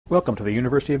Welcome to the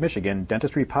University of Michigan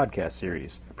Dentistry Podcast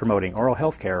Series, promoting oral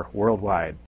health care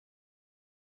worldwide.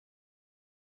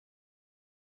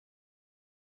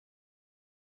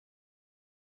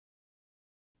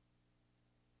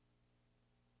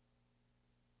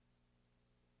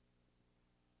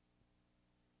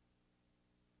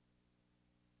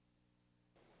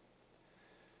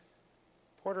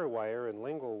 Porter wire and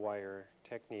lingual wire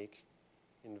technique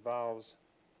involves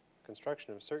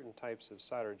construction of certain types of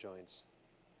solder joints.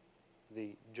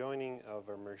 The joining of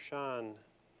a Mershan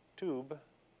tube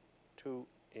to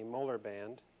a molar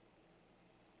band,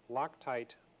 Loctite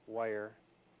wire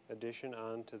addition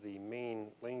onto the main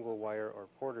lingual wire or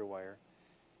Porter wire,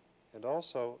 and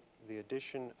also the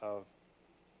addition of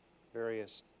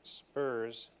various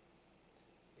spurs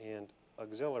and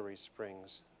auxiliary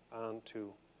springs onto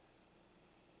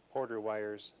Porter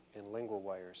wires and lingual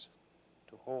wires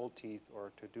to hold teeth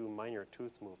or to do minor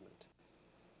tooth movement.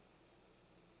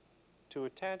 To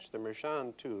attach the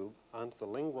Mershan tube onto the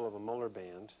lingual of a molar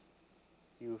band,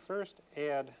 you first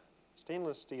add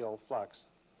stainless steel flux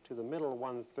to the middle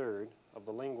 1/3 of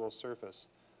the lingual surface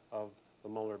of the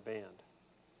molar band.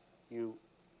 You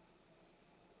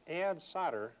add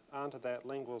solder onto that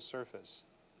lingual surface.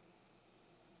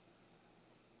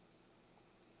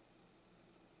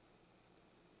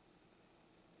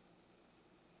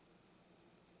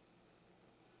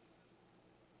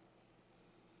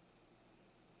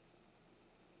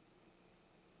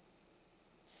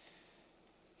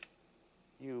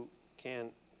 You can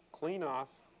clean off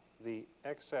the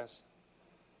excess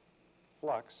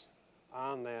flux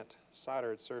on that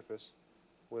soldered surface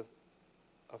with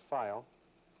a file.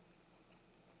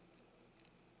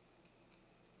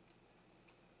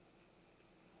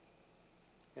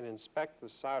 And inspect the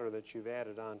solder that you've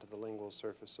added onto the lingual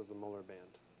surface of the molar band.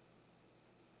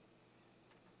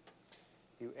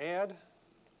 You add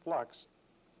flux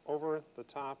over the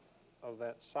top of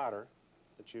that solder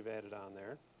that you've added on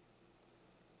there.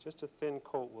 Just a thin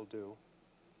coat will do.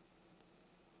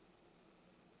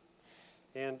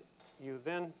 And you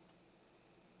then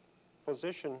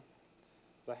position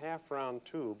the half-round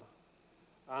tube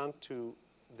onto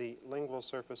the lingual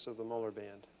surface of the molar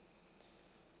band.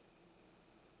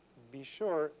 Be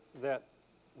sure that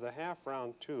the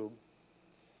half-round tube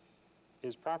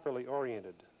is properly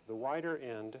oriented. The wider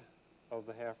end of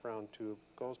the half-round tube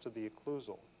goes to the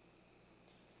occlusal.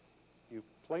 You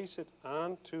place it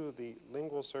onto the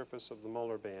lingual surface of the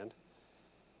molar band.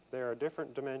 There are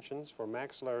different dimensions for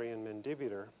maxillary and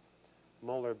mandibular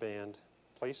molar band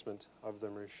placement of the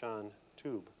Mershan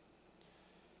tube.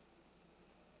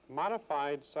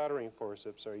 Modified soldering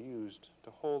forceps are used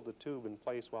to hold the tube in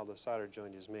place while the solder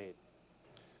joint is made.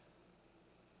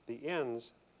 The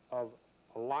ends of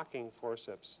locking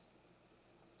forceps,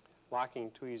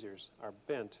 locking tweezers, are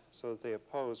bent so that they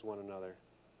oppose one another.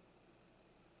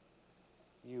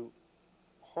 You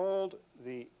hold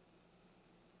the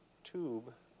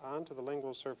tube onto the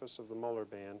lingual surface of the molar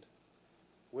band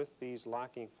with these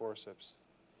locking forceps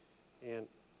and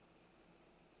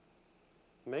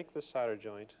make the solder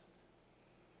joint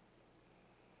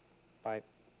by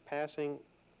passing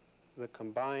the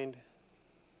combined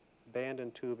band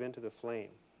and tube into the flame.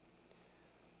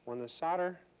 When the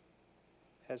solder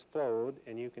has flowed,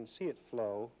 and you can see it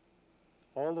flow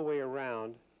all the way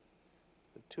around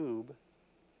the tube,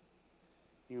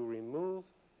 you remove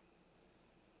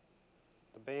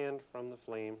the band from the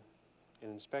flame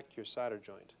and inspect your solder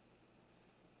joint.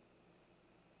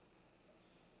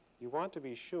 You want to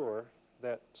be sure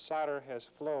that solder has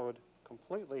flowed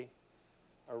completely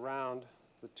around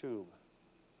the tube.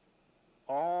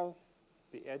 All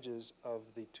the edges of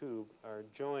the tube are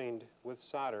joined with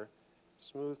solder,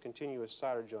 smooth continuous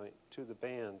solder joint to the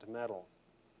band metal.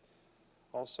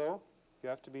 Also, you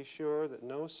have to be sure that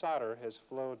no solder has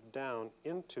flowed down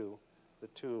into the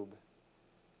tube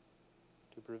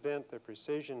to prevent the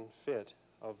precision fit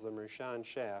of the Mershan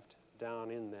shaft down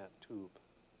in that tube.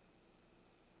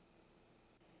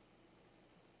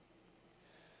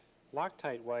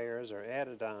 Loctite wires are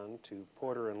added on to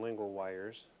Porter and lingual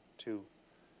wires to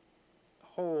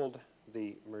hold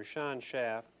the Mershan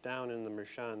shaft down in the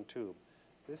Mershan tube.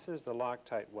 This is the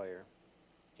Loctite wire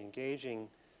engaging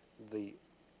the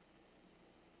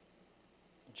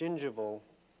gingival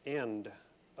end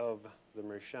of the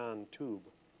Mershan tube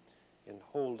and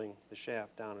holding the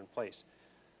shaft down in place.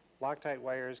 Loctite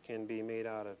wires can be made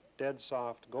out of dead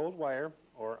soft gold wire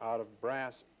or out of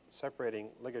brass separating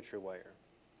ligature wire.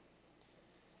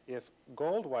 If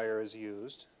gold wire is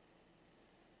used,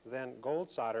 then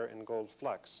gold solder and gold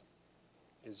flux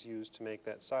is used to make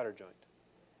that solder joint.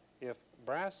 If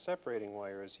brass separating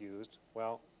wire is used,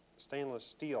 well, stainless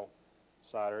steel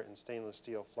solder and stainless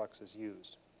steel flux is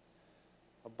used.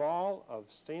 A ball of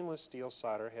stainless steel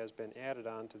solder has been added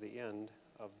onto the end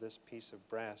of this piece of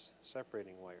brass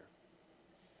separating wire.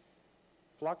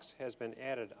 Flux has been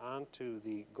added onto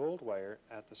the gold wire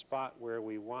at the spot where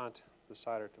we want the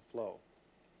solder to flow.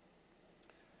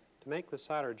 To make the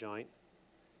solder joint,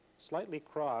 slightly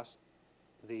cross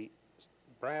the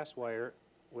brass wire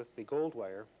with the gold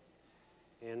wire,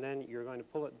 and then you're going to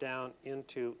pull it down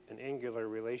into an angular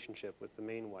relationship with the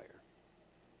main wire.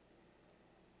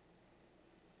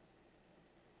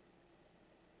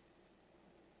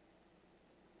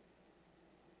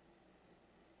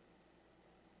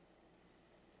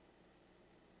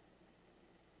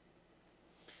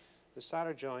 The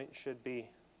solder joint should be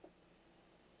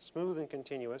smooth and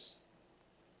continuous,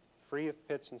 free of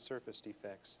pits and surface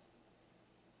defects.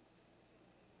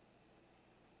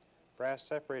 Brass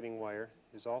separating wire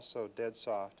is also dead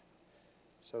soft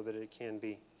so that it can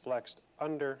be flexed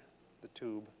under the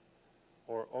tube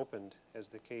or opened, as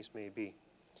the case may be,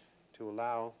 to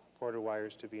allow porter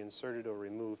wires to be inserted or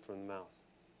removed from the mouth.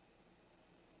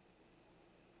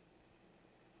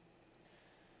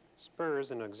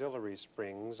 Spurs and auxiliary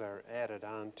springs are added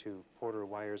onto porter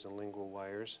wires and lingual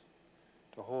wires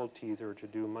to hold teeth or to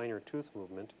do minor tooth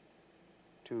movement.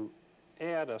 To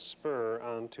add a spur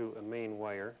onto a main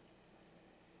wire,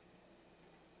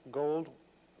 gold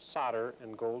solder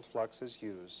and gold flux is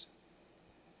used.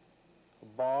 A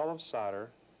ball of solder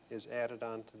is added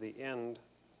onto the end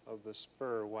of the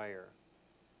spur wire.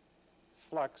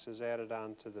 Flux is added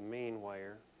onto the main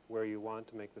wire where you want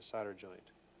to make the solder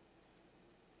joint.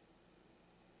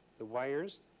 The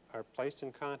wires are placed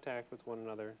in contact with one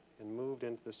another and moved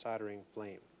into the soldering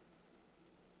flame.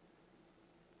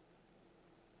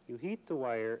 You heat the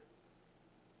wire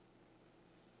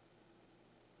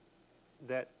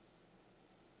that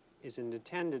is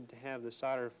intended to have the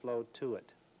solder flow to it.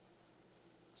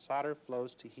 Solder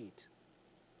flows to heat.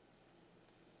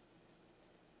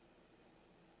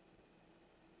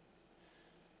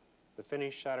 The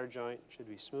finished solder joint should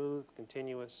be smooth,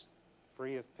 continuous,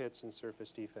 free of pits and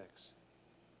surface defects.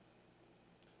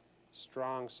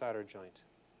 Strong solder joint.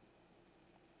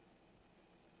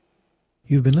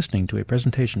 You've been listening to a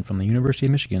presentation from the University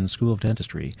of Michigan School of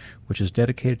Dentistry, which is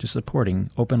dedicated to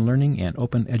supporting open learning and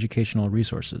open educational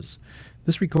resources.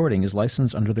 This recording is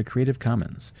licensed under the Creative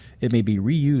Commons. It may be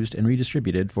reused and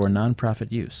redistributed for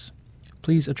nonprofit use.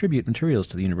 Please attribute materials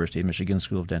to the University of Michigan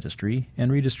School of Dentistry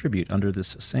and redistribute under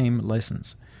this same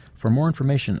license. For more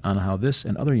information on how this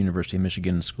and other University of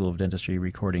Michigan School of Dentistry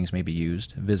recordings may be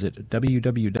used, visit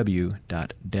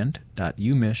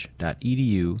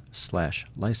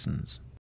www.dent.umich.edu/license.